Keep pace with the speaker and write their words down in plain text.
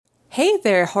Hey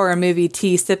there, horror movie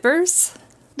tea sippers.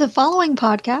 The following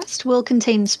podcast will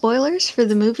contain spoilers for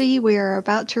the movie we are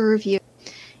about to review.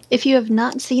 If you have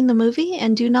not seen the movie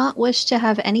and do not wish to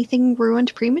have anything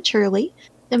ruined prematurely,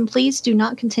 then please do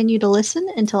not continue to listen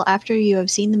until after you have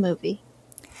seen the movie.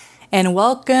 And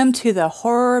welcome to the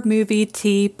Horror Movie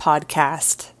Tea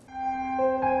Podcast.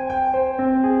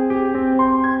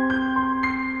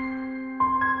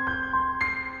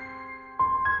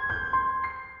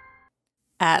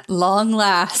 At long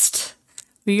last,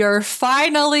 we are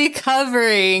finally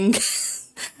covering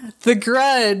The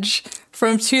Grudge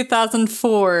from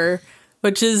 2004,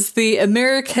 which is the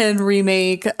American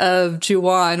remake of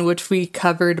Ju-On, which we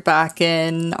covered back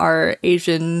in our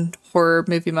Asian horror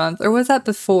movie month. Or was that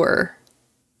before?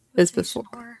 It was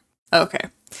before. Okay.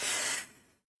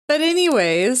 But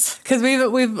anyways, because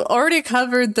we've already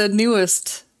covered the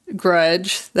newest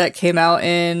Grudge that came out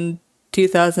in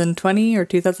 2020 or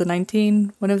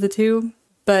 2019, one of the two.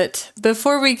 But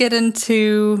before we get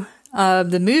into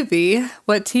the movie,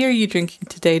 what tea are you drinking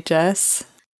today, Jess?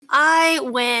 I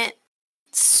went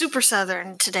super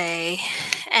southern today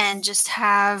and just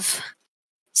have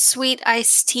sweet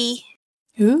iced tea.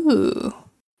 Ooh.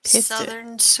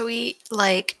 Southern sweet,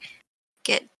 like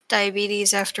get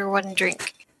diabetes after one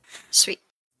drink. Sweet.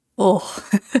 Oh.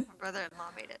 My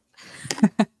brother-in-law made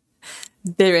it.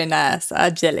 Very nice.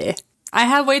 Jelly. I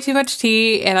have way too much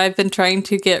tea, and I've been trying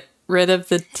to get rid of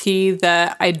the tea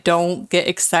that I don't get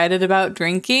excited about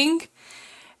drinking.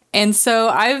 And so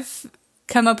I've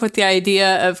come up with the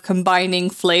idea of combining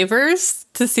flavors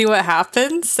to see what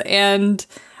happens. And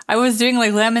I was doing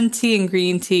like lemon tea and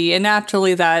green tea, and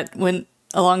naturally that went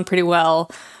along pretty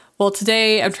well. Well,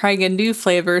 today I'm trying a new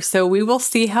flavor, so we will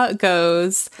see how it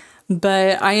goes.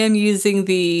 But I am using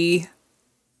the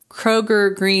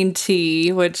Kroger green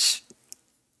tea, which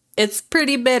it's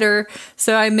pretty bitter,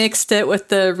 so I mixed it with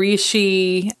the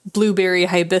Rishi blueberry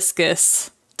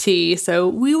hibiscus tea. So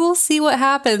we will see what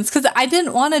happens, because I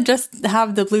didn't want to just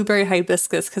have the blueberry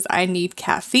hibiscus because I need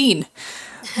caffeine.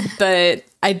 But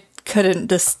I couldn't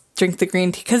just drink the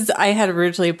green tea because I had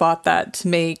originally bought that to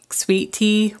make sweet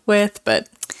tea with. But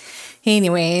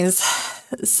anyways,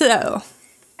 so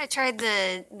I tried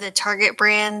the Target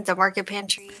brand, the Market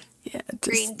Pantry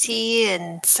green tea,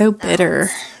 and so bitter.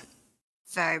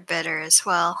 Very bitter as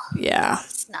well. Yeah.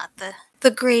 It's not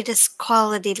the greatest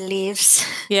quality leaves.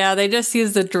 Yeah, they just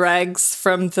use the dregs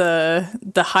from the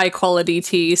high quality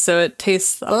tea, so it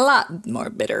tastes a lot more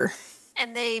bitter.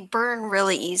 And they burn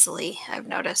really easily, I've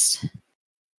noticed.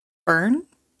 Burn?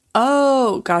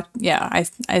 Oh, God. Yeah,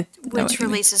 I Which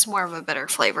releases more of a bitter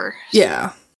flavor.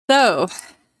 Yeah. So,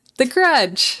 The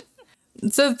Grudge.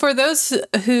 So for those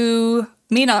who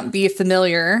may not be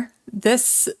familiar,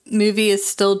 this movie is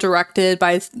still directed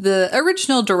by the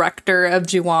original director of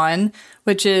Ju-On,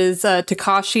 which is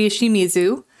Takashi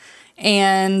Shimizu.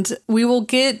 And we will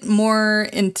get more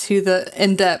into the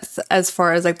in-depth as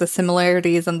far as like the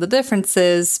similarities and the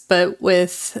differences. But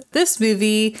with this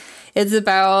movie, it's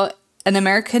about an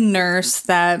American nurse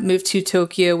that moved to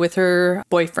Tokyo with her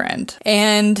boyfriend.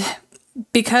 And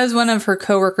because one of her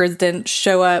coworkers didn't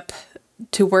show up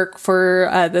to work for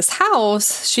this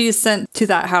house, she's sent to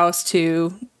that house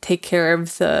to take care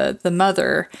of the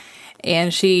mother.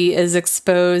 And she is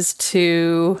exposed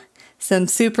to some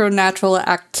supernatural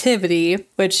activity,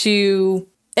 which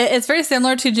it's very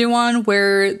similar to Ju-On,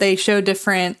 where they show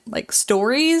different like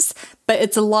stories, but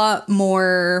it's a lot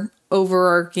more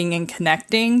overarching and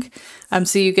connecting.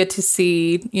 So you get to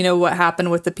see, what happened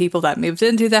with the people that moved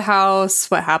into the house,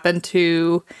 what happened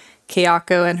to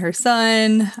Kayako and her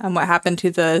son, what happened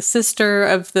to the sister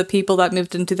of the people that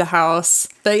moved into the house.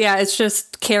 But yeah, it's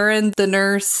just Karen, the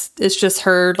nurse. It's just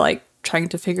her like trying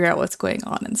to figure out what's going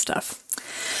on and stuff.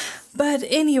 But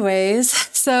anyways,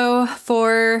 so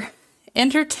for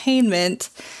entertainment,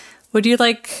 would you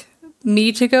like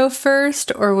me to go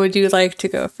first, or would you like to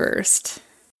go first?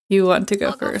 You want to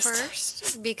go first? Go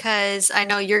first, because I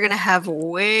know you're going to have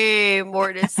way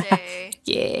more to say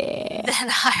yeah. than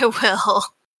I will.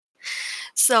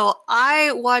 So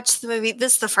I watched the movie.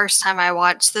 This is the first time I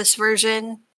watched this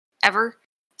version ever.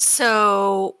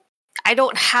 So I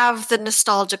don't have the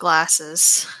nostalgia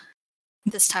glasses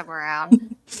this time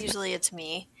around. Usually it's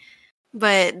me.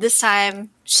 But this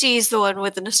time, she's the one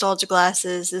with the nostalgia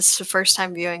glasses. This is the first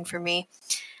time viewing for me.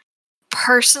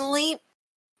 Personally,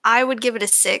 I would give it a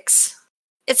 6.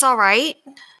 It's alright,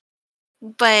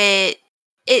 but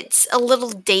it's a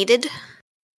little dated.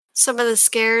 Some of the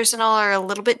scares and all are a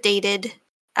little bit dated.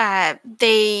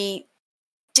 They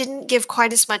didn't give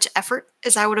quite as much effort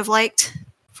as I would have liked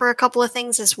for a couple of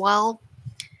things as well.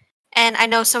 And I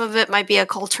know some of it might be a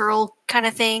cultural kind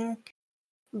of thing,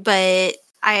 but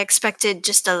I expected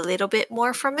just a little bit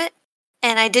more from it.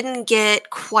 And I didn't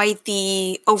get quite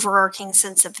the overarching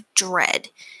sense of dread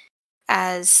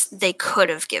as they could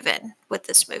have given with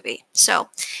this movie. So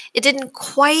it didn't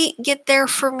quite get there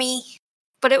for me,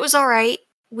 but it was all right.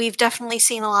 We've definitely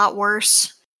seen a lot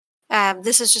worse.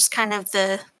 This is just kind of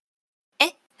the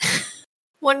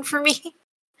one for me.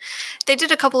 They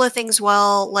did a couple of things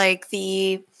well, like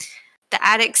the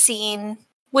attic scene,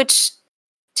 which,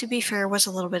 to be fair, was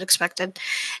a little bit expected.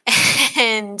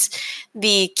 And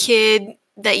the kid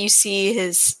that you see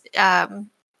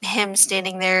him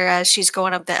standing there as she's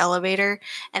going up the elevator,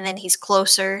 and then he's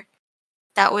closer.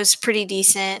 That was pretty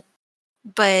decent.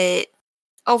 But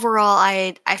overall,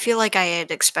 I feel like I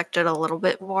had expected a little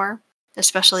bit more,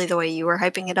 especially the way you were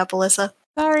hyping it up, Alyssa.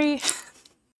 Sorry.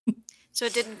 So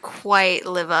it didn't quite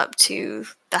live up to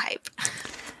the hype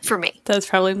for me. That's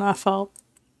probably my fault.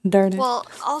 Darn it. Well,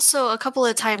 also a couple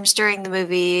of times during the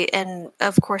movie, and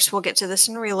of course we'll get to this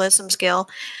in realism scale,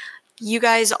 you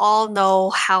guys all know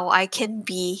how I can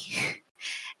be.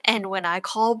 And when I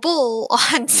call bull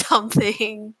on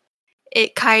something,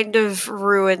 it kind of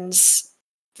ruins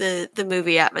the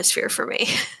movie atmosphere for me.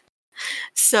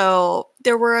 So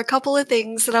there were a couple of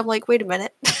things that I'm like, wait a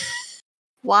minute.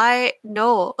 Why?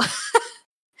 No.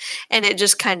 And it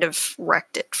just kind of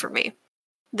wrecked it for me.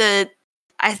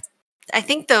 I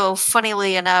think, though,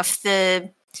 funnily enough, the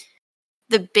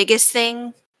biggest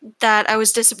thing that I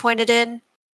was disappointed in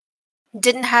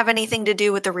didn't have anything to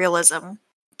do with the realism,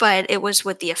 but it was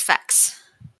with the effects.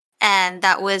 And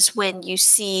that was when you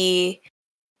see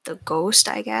the ghost,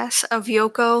 I guess, of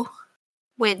Yoko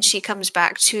when she comes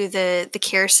back to the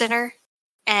care center.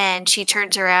 And she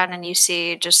turns around and you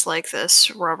see just like this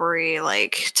rubbery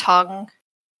like tongue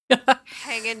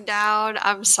hanging down.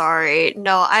 I'm sorry.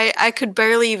 No, I could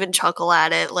barely even chuckle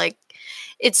at it. Like,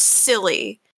 it's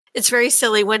silly. It's very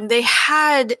silly. When they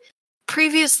had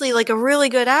previously like a really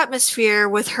good atmosphere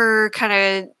with her kind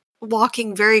of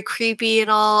walking very creepy and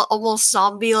all, almost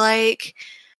zombie-like.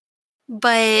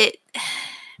 But,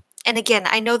 and again,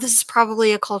 I know this is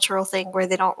probably a cultural thing where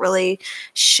they don't really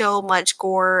show much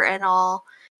gore and all,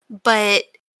 but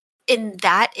in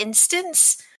that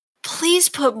instance, please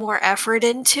put more effort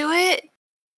into it.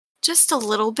 Just a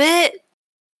little bit.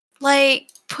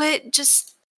 Like, put just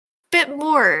a bit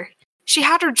more. She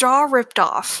had her jaw ripped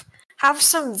off. Have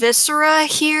some viscera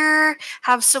here.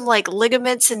 Have some, like,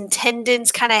 ligaments and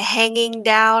tendons kind of hanging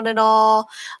down and all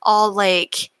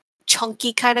like,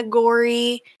 chunky kind of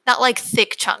gory. Not, like,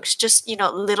 thick chunks. Just,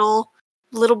 little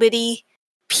bitty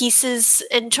pieces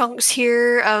and chunks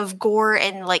here of gore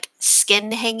and like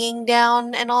skin hanging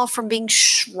down and all from being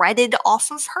shredded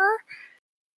off of her.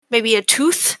 Maybe a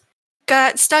tooth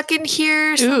got stuck in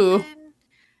here. Ooh.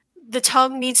 The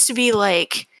tongue needs to be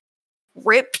like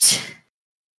ripped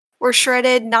or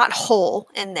shredded, not whole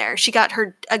in there. She got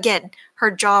her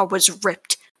jaw was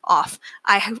ripped off.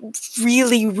 I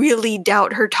really, really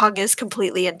doubt her tongue is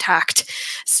completely intact.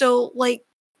 So like,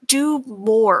 do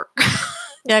more.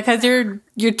 Yeah, because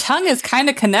your tongue is kind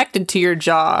of connected to your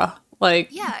jaw. Like,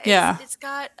 it's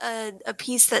got a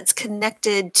piece that's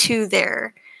connected to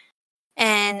there.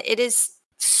 And it is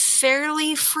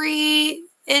fairly free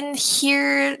in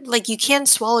here. Like, you can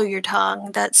swallow your tongue.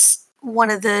 That's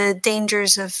one of the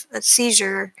dangers of a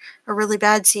seizure, a really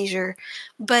bad seizure.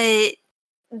 But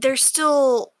there's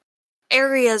still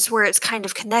areas where it's kind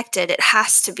of connected. It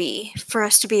has to be for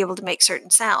us to be able to make certain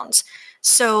sounds.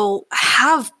 So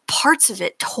have parts of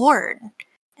it torn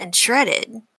and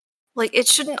shredded. Like, it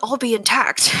shouldn't all be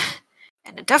intact.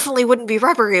 And it definitely wouldn't be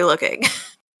rubbery looking.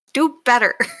 Do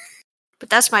better.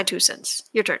 But that's my 2 cents.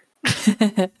 Your turn.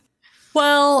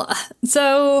 Well,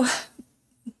 so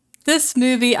this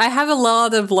movie, I have a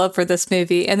lot of love for this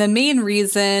movie. And the main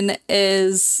reason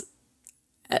is,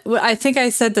 I think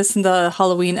I said this in the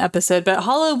Halloween episode, but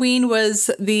Halloween was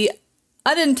the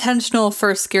unintentional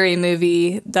first scary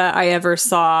movie that I ever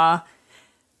saw,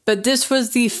 but this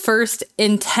was the first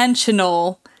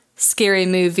intentional scary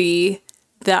movie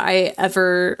that I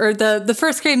ever, or the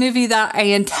first scary movie that I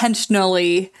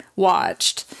intentionally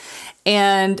watched,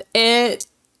 and it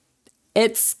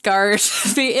scarred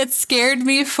me. It scared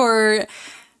me for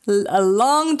a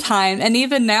long time, and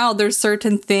even now there's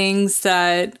certain things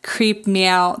that creep me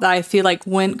out that I feel like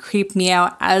wouldn't creep me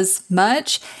out as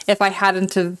much if I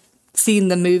hadn't have seen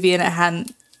the movie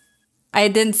and I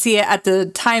didn't see it at the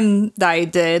time that I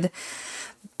did.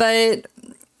 But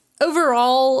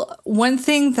overall, one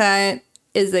thing that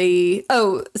is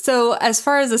so as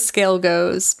far as the scale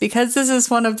goes, because this is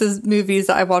one of the movies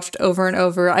that I watched over and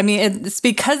over, I mean, it's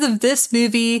because of this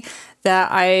movie that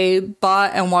I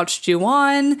bought and watched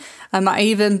Ju-on. I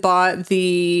even bought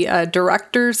the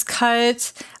director's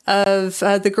cut of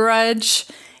The Grudge.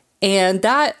 And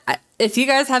that, if you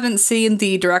guys haven't seen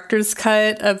the director's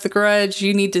cut of The Grudge,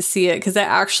 you need to see it because it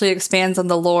actually expands on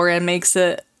the lore and makes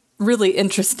it really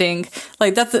interesting.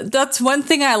 Like that's one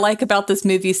thing I like about this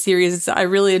movie series is I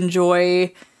really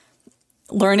enjoy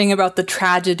learning about the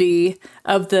tragedy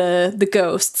of the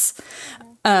ghosts.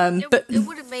 But it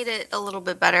would have made it a little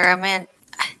bit better. I mean,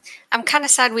 I'm kind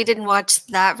of sad we didn't watch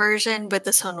that version, but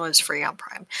this one was free on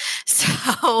Prime.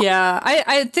 So yeah,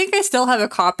 I think I still have a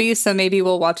copy, so maybe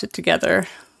we'll watch it together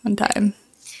one time.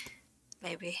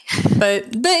 Maybe.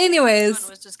 But anyways, this one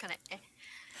was just kind of.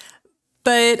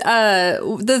 But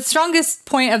the strongest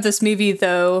point of this movie,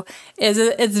 though, is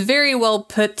it's very well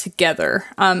put together.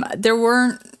 There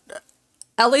weren't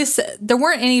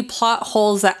any plot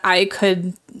holes that I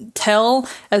could tell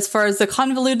as far as the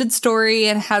convoluted story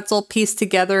and Hatzel pieced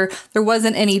together. There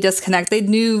wasn't any disconnect. They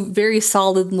knew very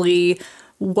solidly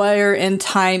where in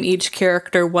time each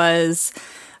character was.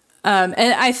 And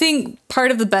I think part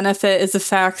of the benefit is the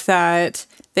fact that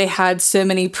they had so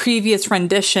many previous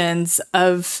renditions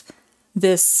of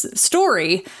this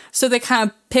story. So they kind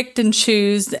of picked and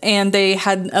chose, and they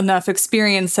had enough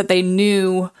experience that they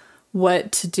knew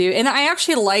what to do. And I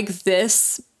actually like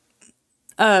this,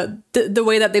 the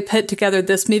way that they put together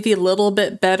this movie a little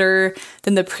bit better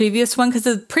than the previous one. Because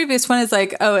the previous one is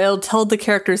like, oh, it'll tell the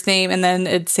character's name and then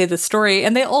it'd say the story.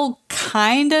 And they all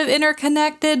kind of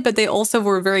interconnected, but they also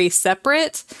were very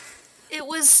separate. It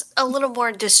was a little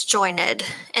more disjointed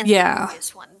in the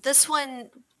previous one. This one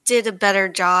did a better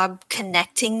job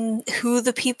connecting who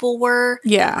the people were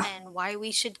and why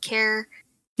we should care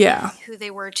who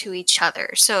they were to each other.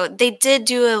 So they did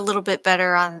do a little bit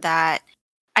better on that.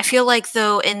 I feel like,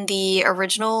 though, in the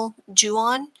original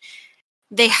Ju-on,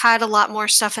 they had a lot more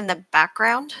stuff in the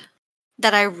background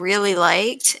that I really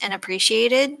liked and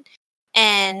appreciated.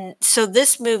 And so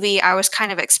this movie, I was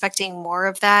kind of expecting more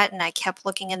of that, and I kept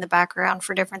looking in the background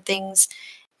for different things.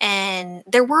 And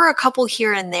there were a couple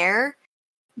here and there,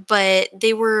 but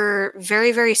they were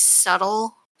very, very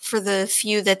subtle for the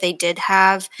few that they did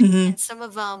have. And some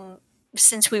of them,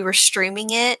 since we were streaming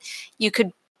it, you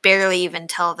could barely even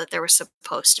tell that there was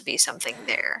supposed to be something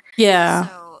there. Yeah.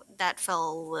 So that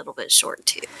fell a little bit short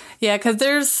too. Yeah, because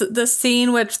there's the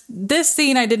scene, this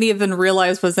scene I didn't even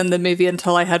realize was in the movie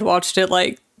until I had watched it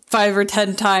like 5 or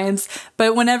 10 times.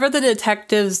 But whenever the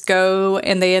detectives go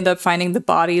and they end up finding the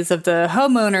bodies of the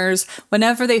homeowners,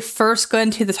 whenever they first go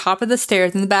into the top of the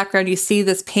stairs, in the background you see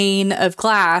this pane of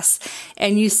glass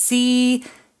and you see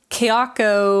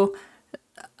Kayako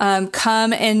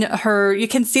come and you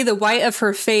can see the white of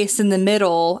her face in the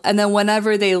middle. And then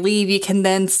whenever they leave, you can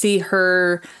then see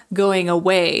her going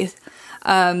away.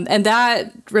 And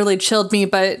that really chilled me.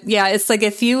 But yeah, it's like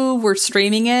if you were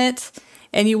streaming it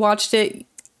and you watched it,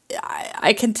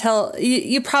 I can tell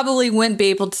you probably wouldn't be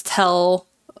able to tell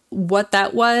what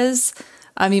that was.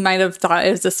 You might have thought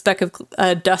it was a speck of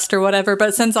dust or whatever,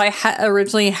 but since I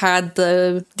originally had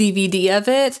the DVD of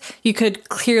it, you could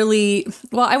clearly,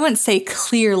 well, I wouldn't say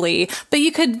clearly, but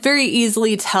you could very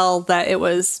easily tell that it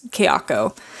was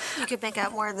Kayako. You could make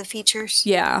out more of the features.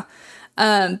 Yeah.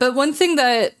 But one thing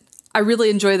that I really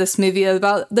enjoy this movie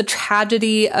about the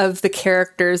tragedy of the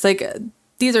characters, like,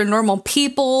 these are normal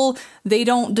people. They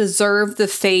don't deserve the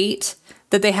fate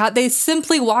that they had. They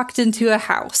simply walked into a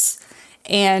house.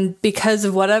 And because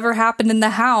of whatever happened in the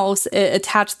house, it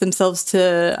attached itself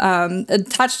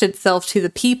to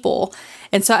the people.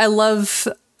 And so I love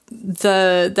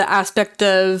the aspect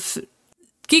of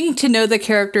getting to know the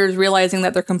characters, realizing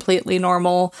that they're completely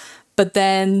normal. But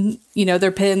then,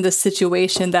 they're put in this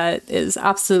situation that is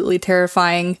absolutely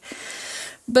terrifying.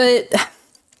 But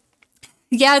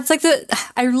yeah, it's like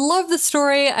I love the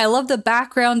story. I love the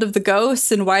background of the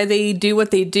ghosts and why they do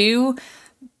what they do.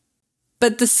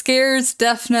 But the scares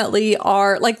definitely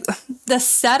are, like, the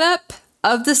setup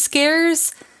of the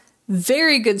scares,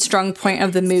 very good strong point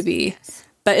of the movie.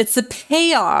 But it's the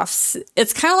payoffs.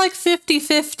 It's kind of like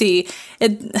 50-50,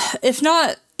 if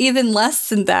not even less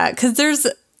than that. Because there's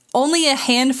only a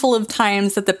handful of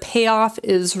times that the payoff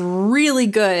is really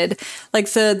good.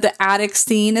 Like the attic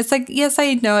scene. It's like, yes,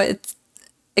 I know it's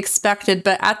expected,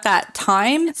 but at that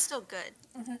time, it's still good.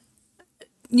 Mm-hmm.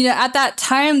 At that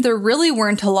time, there really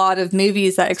weren't a lot of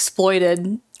movies that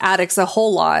exploited attics a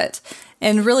whole lot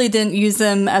and really didn't use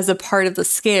them as a part of the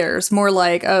scares. More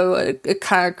like, a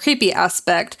kind of creepy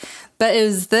aspect. But it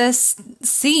was this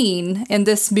scene in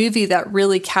this movie that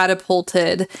really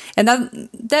catapulted. And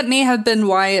that may have been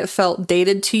why it felt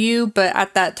dated to you. But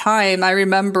at that time, I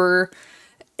remember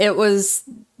it was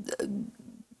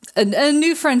a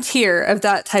new frontier of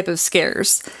that type of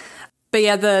scares. But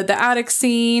yeah, the attic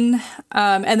scene,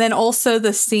 and then also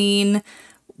the scene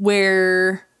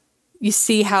where you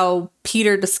see how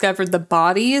Peter discovered the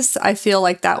bodies. I feel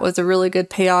like that was a really good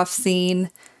payoff scene.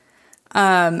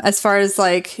 As far as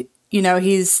like, you know,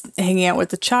 he's hanging out with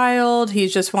the child.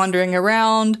 He's just wandering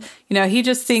around. You know, he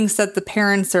just thinks that the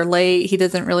parents are late. He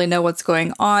doesn't really know what's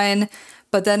going on.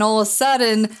 But then all of a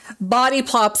sudden, body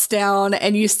plops down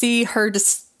and you see her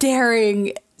just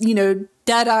staring, you know,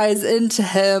 dead eyes into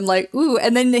him like, ooh.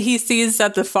 And then he sees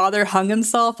that the father hung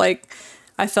himself. Like,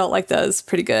 I felt like that was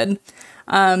pretty good.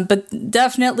 But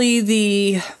definitely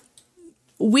the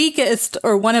weakest,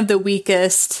 or one of the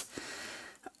weakest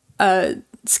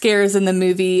scares in the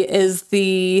movie is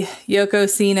the Yoko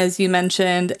scene, as you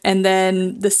mentioned, and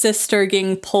then the sister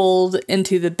getting pulled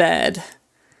into the bed.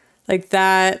 Like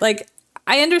that, like,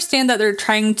 I understand that they're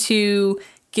trying to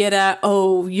get at,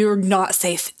 oh, you're not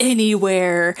safe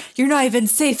anywhere. You're not even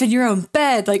safe in your own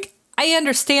bed. Like, I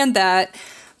understand that,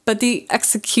 but the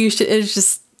execution is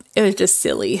just, it was just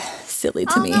silly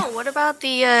to me. No, what about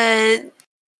the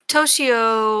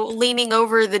Toshio leaning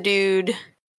over the dude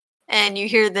and you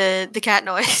hear the cat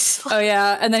noise? Oh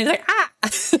yeah, and then he's like, ah!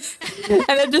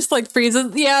 And it just like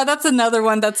freezes. Yeah, that's another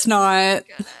one that's not...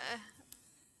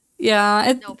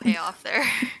 Yeah. No payoff there.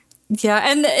 Yeah,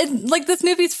 and like this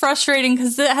movie's frustrating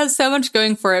because it has so much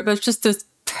going for it, but it's just those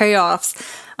payoffs.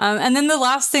 And then the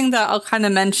last thing that I'll kind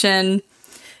of mention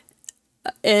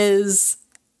is,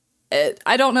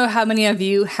 I don't know how many of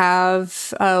you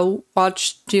have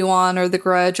watched Ju-on or The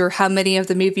Grudge, or how many of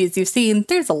the movies you've seen.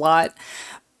 There's a lot.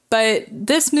 But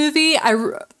this movie,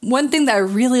 one thing that I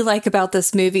really like about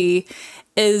this movie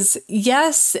is,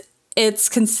 yes, it's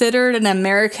considered an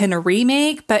American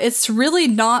remake, but it's really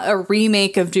not a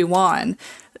remake of Ju-on.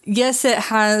 Yes, it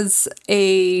has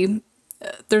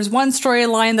there's one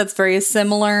storyline that's very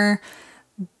similar,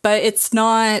 but it's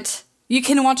not... You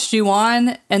can watch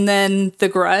Ju-on and then The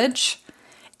Grudge,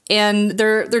 and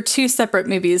they're two separate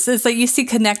movies. It's like you see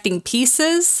connecting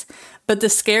pieces, but the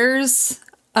scares,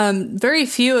 very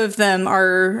few of them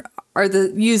are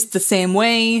used the same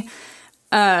way.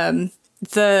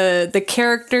 The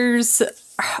characters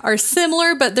are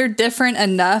similar, but they're different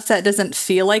enough that it doesn't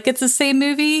feel like it's the same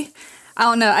movie. I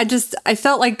don't know. I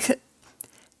felt like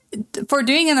for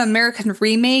doing an American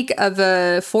remake of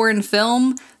a foreign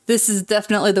film, this is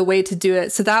definitely the way to do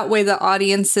it. So that way the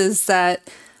audiences that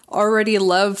already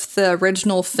love the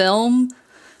original film,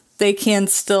 they can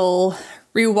still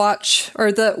rewatch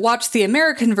or watch the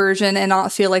American version and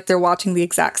not feel like they're watching the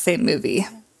exact same movie.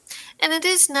 And it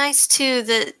is nice too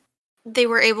that they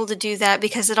were able to do that,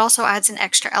 because it also adds an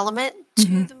extra element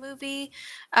to the movie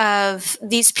of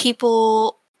these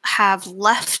people have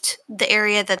left the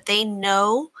area that they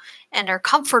know and are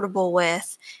comfortable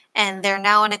with, and they're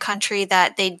now in a country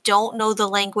that they don't know the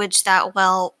language that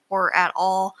well or at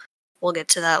all. We'll get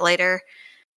to that later.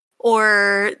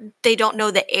 Or they don't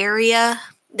know the area.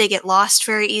 They get lost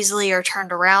very easily or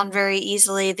turned around very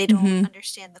easily. They don't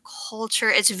understand the culture.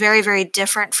 It's very, very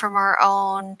different from our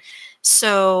own.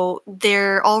 So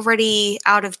they're already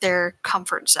out of their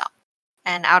comfort zone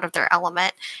and out of their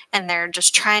element, and they're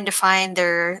just trying to find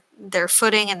their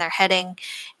footing and their heading.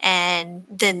 And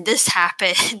then this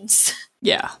happens.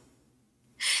 Yeah.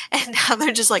 And now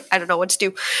they're just like, I don't know what to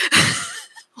do.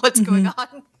 What's going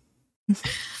on?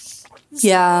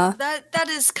 Yeah. So that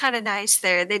is kind of nice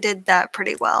there. They did that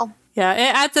pretty well. Yeah,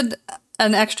 it adds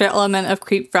an extra element of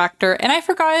creep factor. And I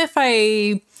forgot if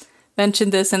I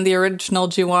mentioned this in the original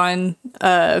Ju-on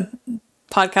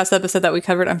podcast episode that we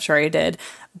covered. I'm sure I did.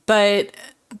 But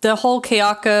the whole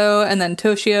Kayako and then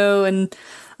Toshio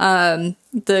and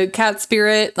the cat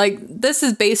spirit, like, this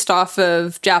is based off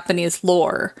of Japanese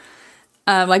lore.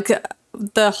 Like,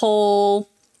 the whole...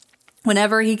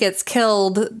 Whenever he gets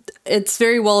killed, it's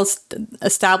very well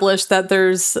established that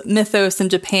there's mythos in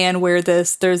Japan where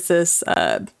there's this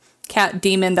cat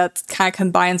demon that kind of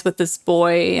combines with this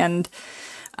boy. And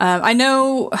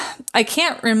I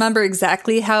can't remember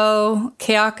exactly how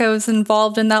Kayako is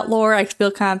involved in that lore. I feel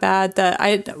kind of bad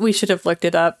that we should have looked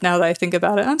it up now that I think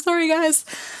about it. I'm sorry, guys.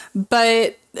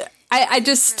 But I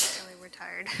just... We're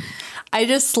tired. I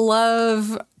just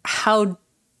love how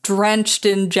drenched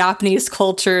in Japanese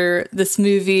culture this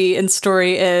movie and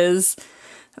story is.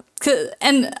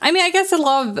 And I mean, I guess a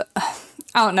lot of,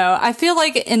 I don't know, I feel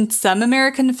like in some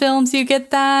American films you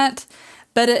get that,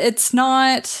 but it's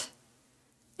not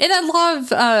in a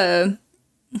lot of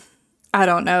I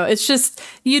don't know, it's just,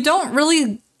 you don't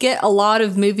really get a lot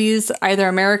of movies, either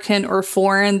American or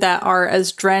foreign, that are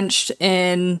as drenched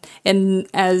in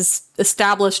as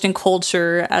established in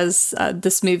culture as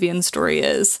this movie and story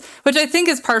is, which I think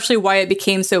is partially why it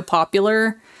became so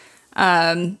popular,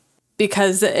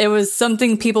 because it was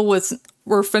something people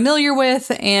were familiar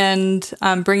with, and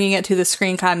bringing it to the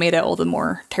screen kind of made it all the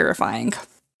more terrifying.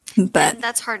 But and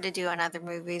that's hard to do in other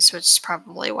movies, which is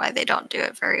probably why they don't do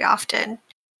it very often.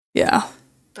 yeah.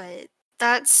 But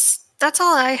that's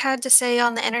all I had to say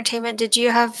on the entertainment. Did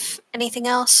you have anything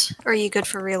else? Or are you good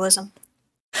for realism?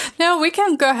 No, we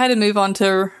can go ahead and move on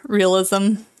to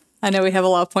realism. I know we have a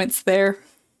lot of points there.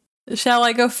 Shall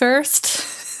I go first?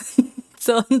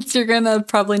 Since you're going to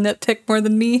probably nitpick more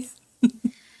than me.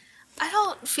 I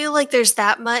don't feel like there's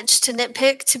that much to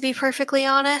nitpick, to be perfectly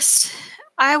honest.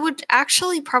 I would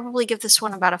actually probably give this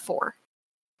one about a 4.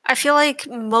 I feel like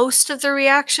most of the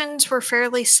reactions were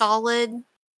fairly solid.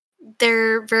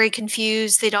 They're very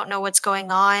confused. They don't know what's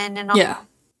going on. And Yeah.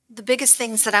 The biggest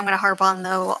things that I'm going to harp on,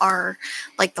 though, are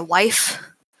like the wife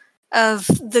of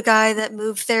the guy that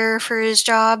moved there for his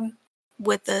job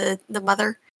with the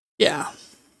mother. Yeah.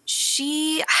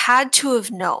 She had to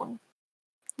have known.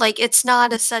 Like, it's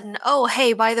not a sudden, oh,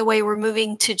 hey, by the way, we're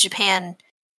moving to Japan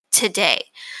today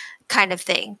kind of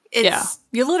thing. Yeah.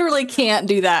 You literally can't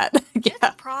do that. It's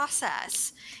a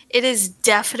process. It is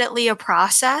definitely a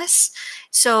process.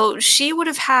 So she would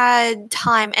have had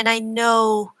time, and I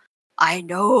know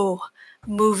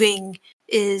moving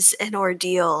is an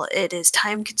ordeal. It is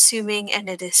time consuming and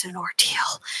it is an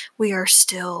ordeal. We are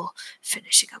still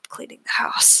finishing up cleaning the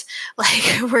house.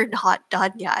 Like, we're not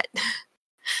done yet.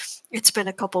 It's been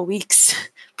a couple weeks,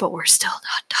 but we're still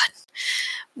not done.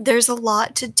 There's a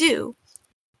lot to do.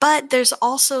 But there's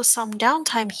also some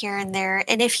downtime here and there.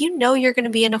 And if you know you're going to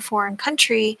be in a foreign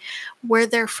country where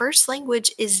their first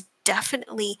language is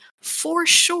definitely, for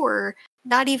sure,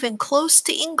 not even close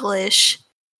to English,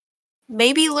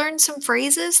 maybe learn some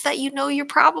phrases that you know you're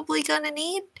probably going to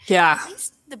need. Yeah. At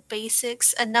least the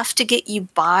basics, enough to get you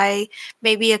by.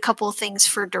 Maybe a couple of things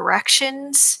for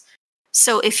directions.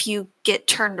 So if you get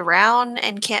turned around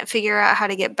and can't figure out how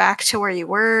to get back to where you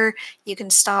were, you can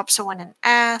stop someone and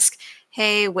ask,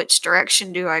 hey, which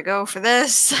direction do I go for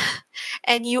this?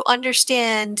 And you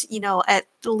understand, at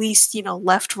least,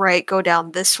 left, right, go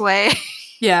down this way.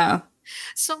 Yeah.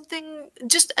 Something,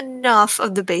 just enough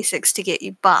of the basics to get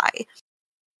you by.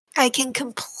 I can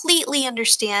completely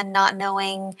understand not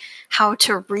knowing how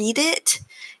to read it,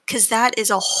 because that is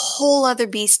a whole other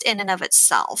beast in and of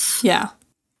itself. Yeah.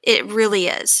 It really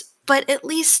is. But at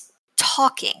least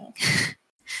talking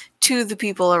to the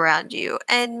people around you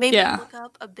and maybe look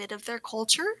up a bit of their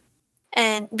culture.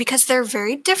 And because they're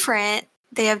very different,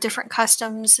 they have different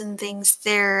customs and things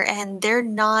there, and they're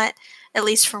not, at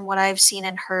least from what I've seen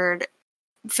and heard,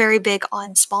 very big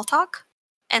on small talk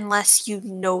unless you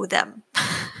know them.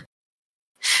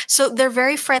 So they're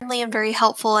very friendly and very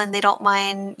helpful, and they don't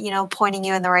mind, pointing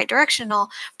you in the right direction and all,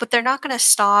 but they're not going to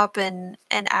stop and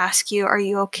ask you, are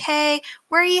you okay?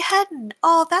 Where are you heading?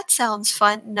 Oh, that sounds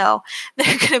fun. No,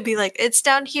 they're going to be like, it's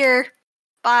down here.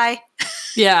 Bye.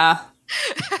 Yeah.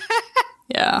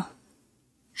 Yeah.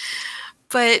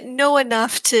 But know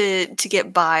enough to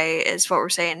get by is what we're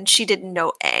saying. She didn't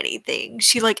know anything.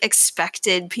 She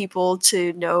expected people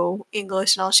to know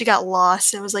English and all. She got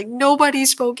lost and was like, nobody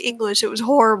spoke English. It was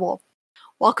horrible.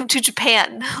 Welcome to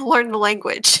Japan. Learn the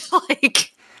language.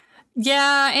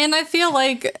 Yeah, and I feel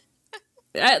like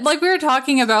we were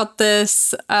talking about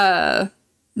this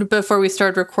before we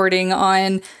started recording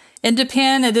on, in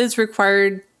Japan, it is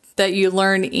required that you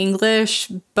learn English,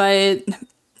 but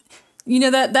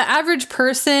that the average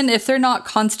person, if they're not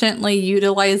constantly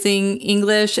utilizing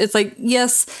English, it's like,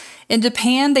 yes, in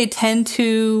Japan, they tend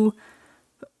to,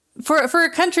 for a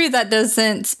country that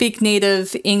doesn't speak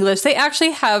native English, they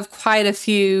actually have quite a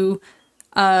few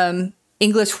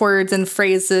English words and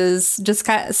phrases just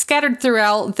kind of scattered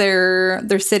throughout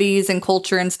their cities and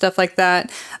culture and stuff like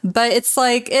that. But it's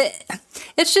like,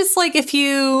 it's just like if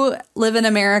you live in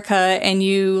America and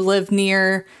you live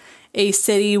near a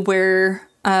city where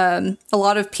a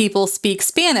lot of people speak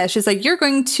Spanish, it's like you're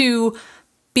going to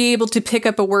be able to pick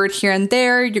up a word here and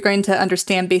there. You're going to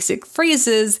understand basic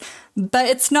phrases, but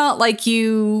it's not like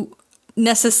you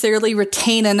necessarily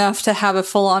retain enough to have a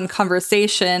full-on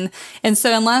conversation. And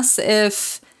so unless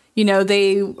if,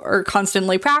 they are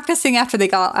constantly practicing after they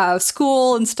got out of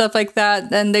school and stuff like that,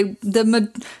 then the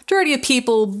majority of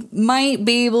people might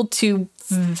be able to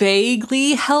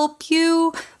vaguely help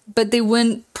you, but they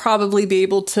wouldn't probably be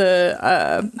able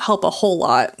to help a whole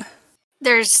lot.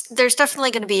 There's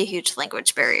definitely going to be a huge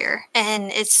language barrier,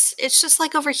 and it's just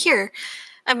like over here.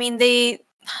 I mean, they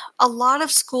a lot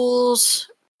of schools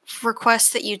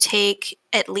request that you take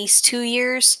at least 2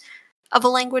 years of a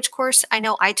language course. I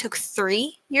know I took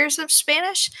 3 years of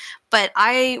Spanish, but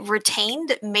I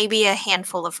retained maybe a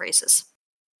handful of phrases.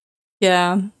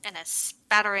 Yeah. And a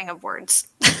spattering of words.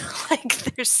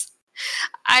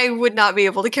 I would not be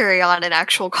able to carry on an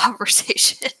actual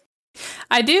conversation.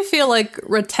 I do feel like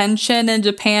retention in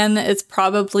Japan is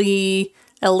probably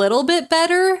a little bit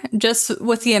better, just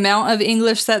with the amount of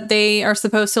English that they are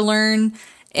supposed to learn,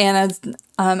 and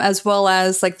as well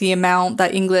as like the amount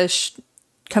that English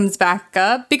comes back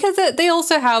up, because they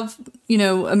also have,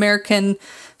 American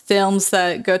films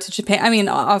that go to Japan. I mean,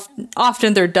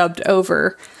 often they're dubbed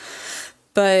over,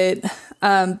 but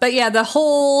yeah, the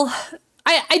whole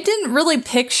I didn't really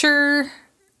picture.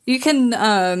 You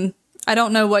can. I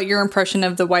don't know what your impression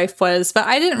of the wife was, but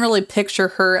I didn't really picture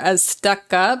her as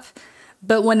stuck up.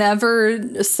 But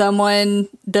whenever someone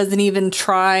doesn't even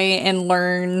try and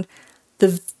learn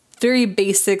the very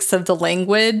basics of the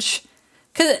language,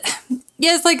 because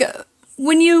yeah, it's like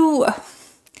when you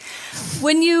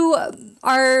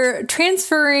are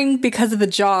transferring because of a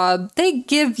job, they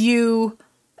give you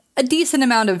a decent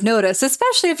amount of notice,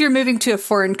 especially if you're moving to a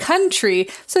foreign country.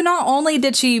 So not only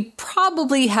did she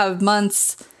probably have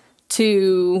months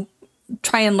to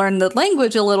try and learn the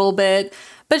language a little bit,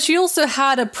 but she also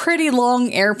had a pretty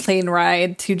long airplane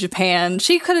ride to Japan.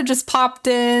 She could have just popped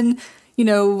in,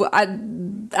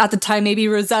 at the time, maybe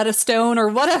Rosetta Stone or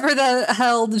whatever the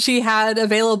hell she had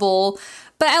available,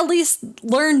 but at least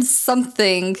learn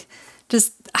something.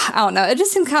 Just, I don't know. It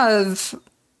just seemed kind of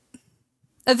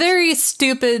a very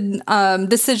stupid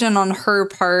decision on her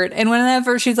part. And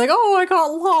whenever she's like, oh, I got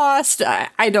lost,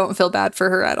 I don't feel bad for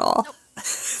her at all. Nope.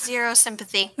 Zero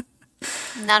sympathy.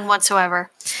 None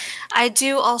whatsoever. I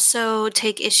do also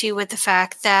take issue with the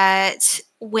fact that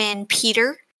when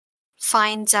Peter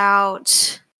finds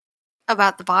out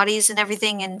about the bodies and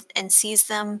everything and sees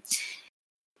them,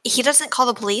 he doesn't call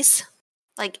the police,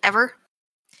 like, ever.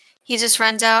 He just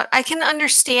runs out. I can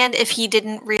understand if he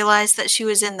didn't realize that she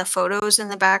was in the photos in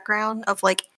the background of,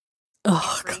 like,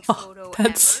 every photo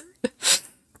ever.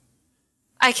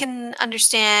 I can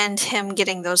understand him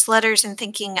getting those letters and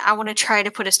thinking, I want to try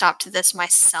to put a stop to this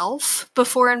myself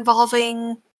before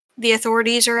involving the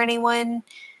authorities or anyone,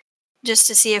 just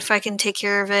to see if I can take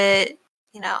care of it,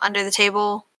 under the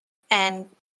table and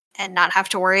not have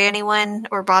to worry anyone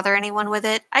or bother anyone with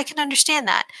it. I can understand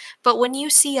that. But when you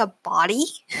see a body,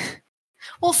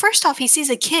 well, first off, he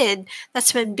sees a kid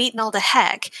that's been beaten all to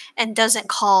heck and doesn't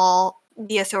call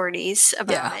the authorities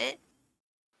about it.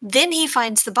 Then he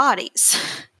finds the bodies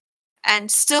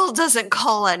and still doesn't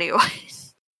call anyone.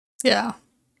 Yeah.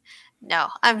 No,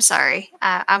 I'm sorry.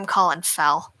 I'm calling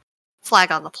foul.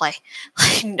 Flag on the play.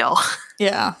 Like, no.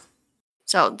 Yeah.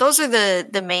 So those are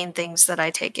the main things that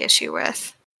I take issue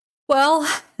with. Well,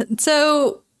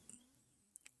 so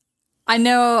I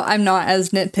know I'm not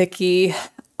as nitpicky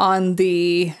on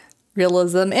the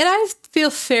realism, and I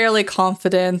feel fairly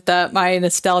confident that my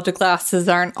nostalgia glasses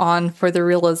aren't on for the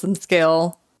realism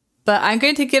scale. But I'm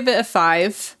going to give it a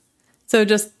 5. So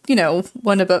just,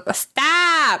 one above.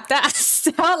 Stop! That's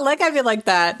not like I feel like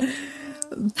that.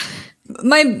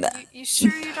 You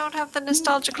sure you don't have the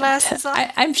nostalgia glasses on?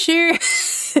 I'm sure.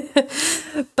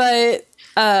 But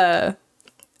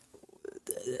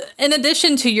in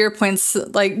addition to your points,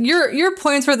 like your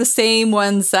points were the same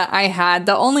ones that I had.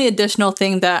 The only additional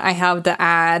thing that I have to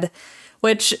add,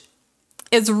 which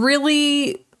is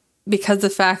really because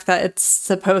the fact that it's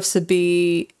supposed to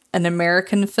be an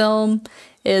American film,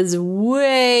 is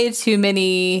way too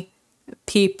many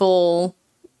people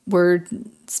were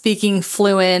speaking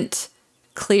fluent,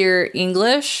 clear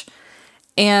English.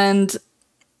 And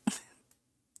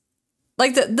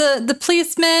like the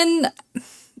policemen,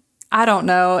 I don't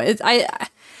know.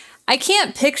 I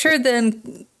can't picture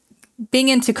them being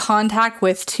into contact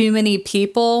with too many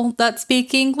people that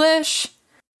speak English.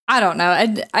 I don't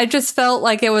know. I just felt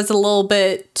like it was a little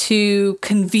bit too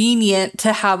convenient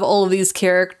to have all of these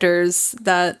characters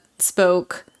that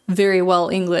spoke very well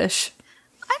English.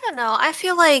 I don't know. I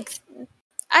feel like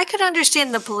I could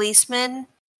understand the policeman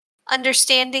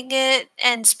understanding it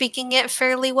and speaking it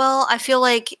fairly well. I feel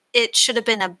like it should have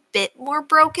been a bit more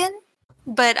broken,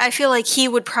 but I feel like he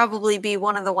would probably be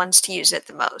one of the ones to use it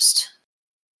the most.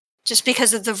 Just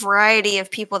because of the variety of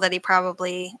people that he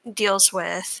probably deals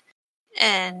with.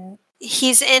 And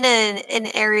he's in an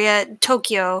area,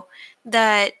 Tokyo,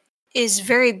 that is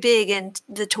very big in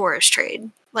the tourist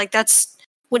trade. Like, that's,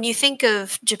 when you think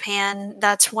of Japan,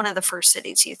 that's one of the first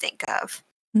cities you think of.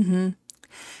 Mm-hmm.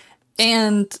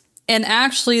 And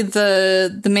actually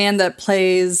the man that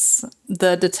plays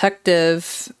the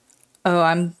detective, oh,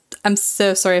 I'm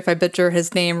so sorry if I butcher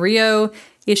his name, Ryo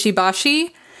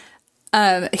Ishibashi.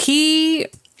 He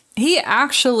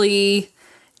actually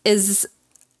is,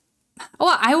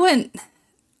 well,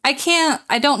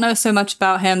 I don't know so much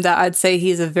about him that I'd say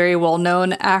he's a very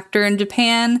well-known actor in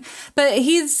Japan, but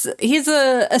he's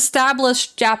a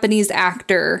established Japanese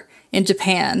actor in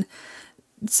Japan.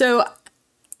 So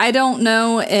I don't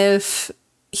know if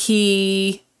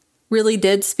he really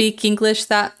did speak English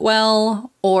that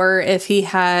well, or if he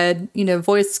had,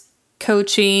 voice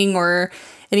coaching or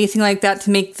anything like that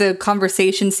to make the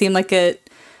conversation seem like it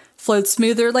flowed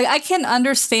smoother. Like, I can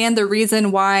understand the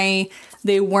reason why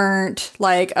they weren't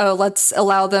like, oh, let's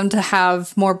allow them to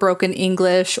have more broken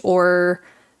English or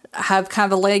have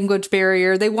kind of a language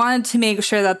barrier. They wanted to make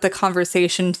sure that the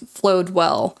conversation flowed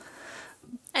well.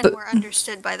 And were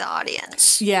understood by the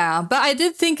audience. Yeah, but I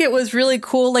did think it was really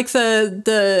cool. Like,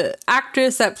 the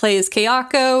actress that plays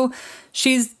Kayako,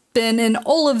 she's been in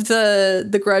all of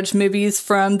the Grudge movies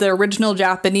from the original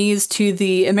Japanese to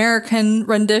the American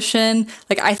rendition.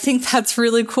 Like, I think that's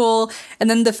really cool. And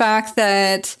then the fact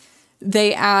that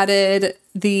they added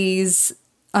these,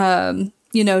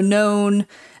 known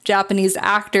Japanese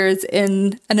actors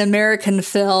in an American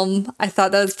film, I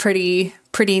thought that was pretty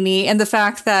neat. And the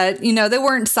fact that, they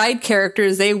weren't side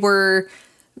characters, they were,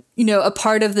 a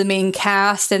part of the main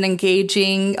cast and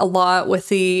engaging a lot with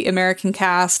the American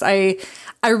cast. I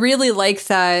really like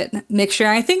that mixture.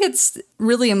 I think it's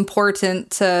really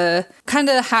important to kind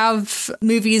of have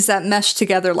movies that mesh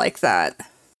together like that.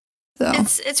 So.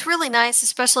 It's really nice,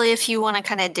 especially if you want to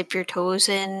kind of dip your toes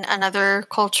in another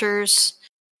culture's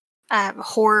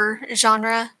horror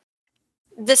genre.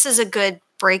 This is a good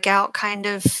breakout kind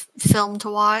of film to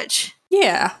watch.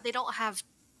 Yeah. They don't have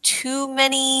too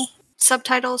many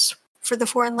subtitles for the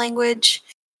foreign language,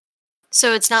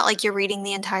 so it's not like you're reading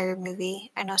the entire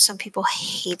movie. I know some people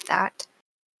hate that,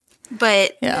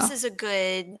 but This is a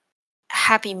good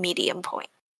happy medium point.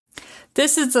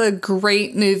 This is a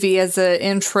great movie as an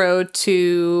intro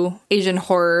to Asian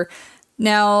horror.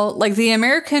 Now, like the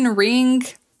American Ring,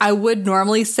 I would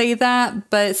normally say that,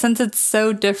 but since it's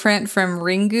so different from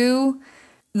Ringu,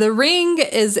 The Ring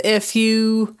is if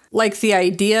you like the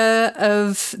idea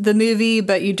of the movie,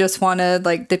 but you just want to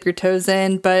like dip your toes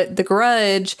in. But The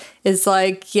Grudge is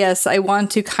like, yes, I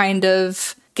want to kind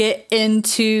of get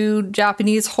into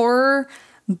Japanese horror,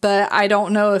 but I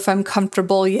don't know if I'm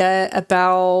comfortable yet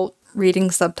about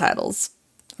reading subtitles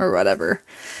or whatever.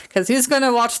 Because who's going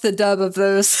to watch the dub of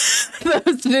those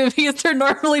movies? They're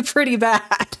normally pretty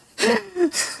bad.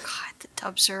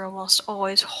 Dubs are almost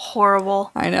always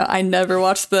horrible. I know. I never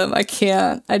watch them. I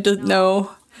can't. I just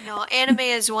know. No, anime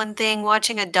is one thing.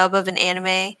 Watching a dub of an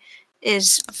anime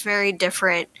is very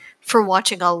different from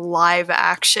watching a live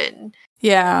action.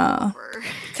 Yeah.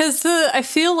 Because I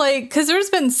feel like, because there's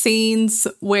been scenes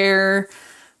where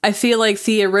I feel like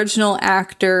the original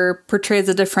actor portrays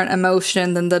a different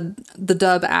emotion than the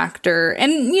dub actor.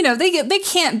 And, they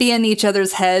can't be in each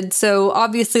other's head. So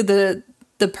obviously the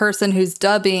person who's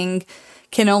dubbing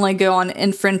can only go on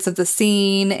inference of the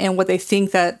scene and what they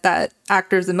think that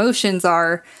actor's emotions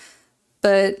are.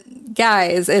 But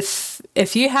guys,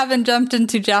 if you haven't jumped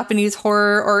into Japanese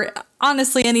horror or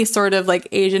honestly any sort of like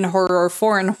Asian horror or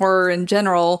foreign horror in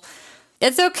general,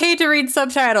 it's okay to read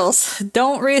subtitles.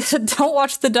 Don't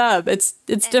watch the dub. It's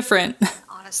different.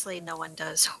 Honestly, no one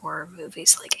does horror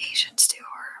movies like Asians do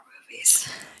horror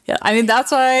movies. Yeah, I mean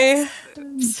that's why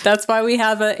we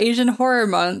have an Asian Horror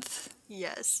Month.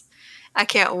 Yes. I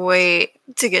can't wait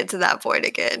to get to that point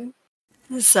again.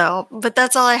 So, but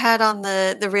that's all I had on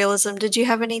the realism. Did you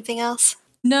have anything else?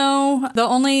 No, the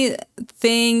only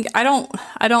thing I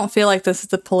don't feel like this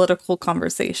is a political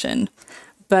conversation,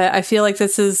 but I feel like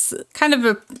this is kind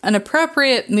of an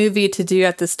appropriate movie to do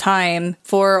at this time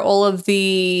for all of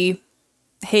the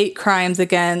hate crimes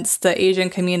against the Asian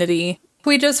community.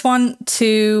 We just want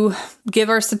to give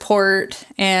our support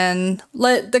and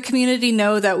let the community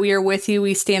know that we are with you.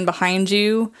 We stand behind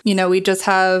you. We just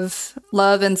have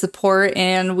love and support,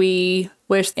 and we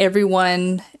wish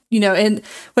everyone, and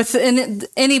with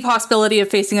any possibility of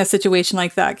facing a situation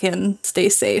like that, can stay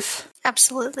safe.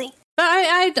 Absolutely. But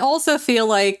I also feel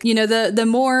like, the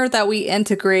more that we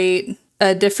integrate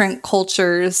different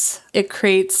cultures, it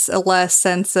creates a less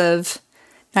sense of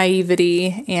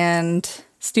naivety and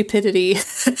stupidity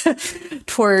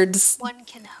towards... One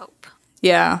can hope.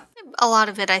 Yeah. A lot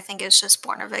of it, I think, is just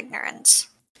born of ignorance.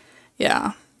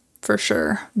 Yeah, for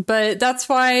sure. But that's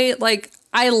why,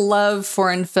 I love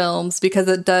foreign films because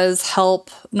it does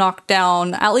help knock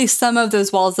down at least some of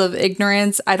those walls of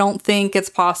ignorance. I don't think it's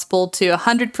possible to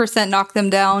 100% knock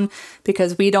them down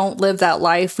because we don't live that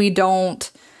life. We don't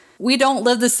we don't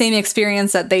live the same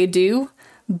experience that they do,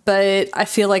 but I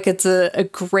feel like it's a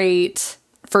great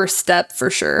first step for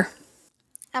sure.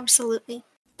 Absolutely.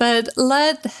 But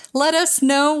let us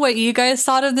know what you guys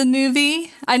thought of the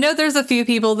movie. I know there's a few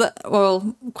people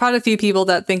quite a few people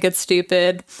that think it's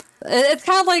stupid. It's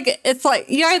kind of like, it's like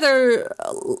you either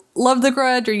love The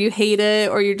Grudge or you hate it,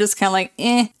 or you're just kind of like,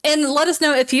 eh. And let us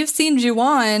know if you've seen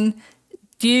Ju-On.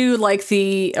 Do you like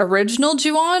the original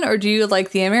Ju-On or do you like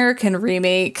the American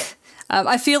remake?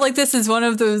 I feel like this is one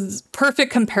of those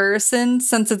perfect comparisons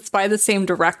since it's by the same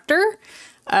director.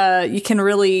 You can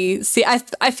really see,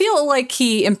 I feel like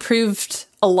he improved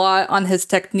a lot on his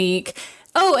technique.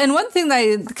 Oh, and one thing that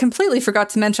I completely forgot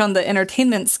to mention on the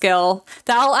entertainment scale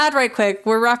that I'll add right quick,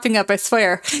 we're wrapping up, I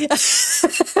swear,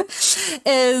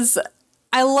 is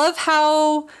I love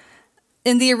how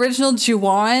in the original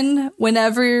Ju-On,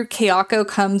 whenever Kayako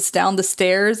comes down the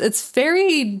stairs, it's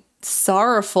very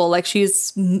sorrowful. Like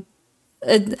she's not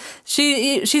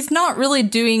really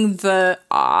doing the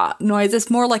noise. It's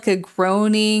more like a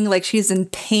groaning, like she's in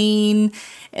pain.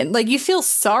 And like you feel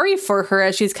sorry for her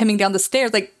as she's coming down the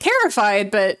stairs, like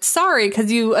terrified, but sorry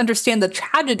because you understand the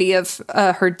tragedy of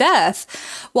her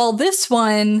death. While this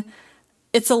one,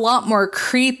 it's a lot more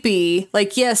creepy.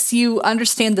 Like, yes, you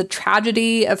understand the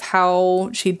tragedy of how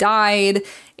she died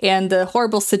and the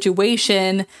horrible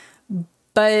situation,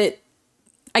 but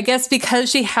I guess because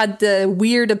she had the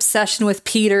weird obsession with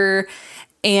Peter,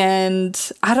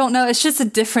 and I don't know, it's just a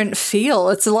different feel.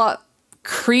 It's a lot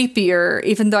creepier,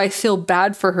 even though I feel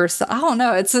bad for her. So I don't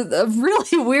know. It's a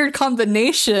really weird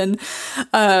combination.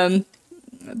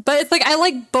 But it's like, I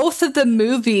like both of the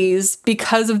movies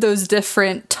because of those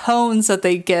different tones that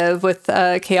they give with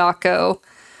Kayako.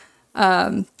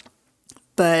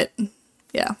 But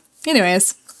yeah,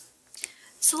 anyways.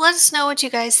 So let us know what you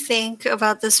guys think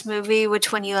about this movie,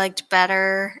 which one you liked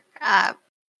better,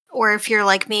 or if you're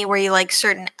like me, where you like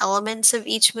certain elements of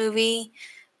each movie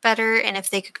better, and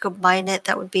if they could combine it,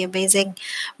 that would be amazing.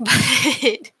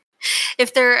 But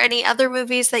if there are any other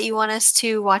movies that you want us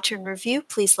to watch and review,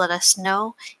 please let us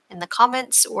know in the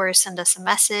comments or send us a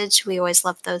message. We always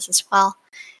love those as well.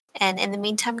 And in the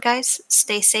meantime, guys,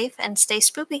 stay safe and stay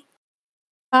spoopy.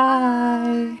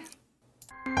 Bye.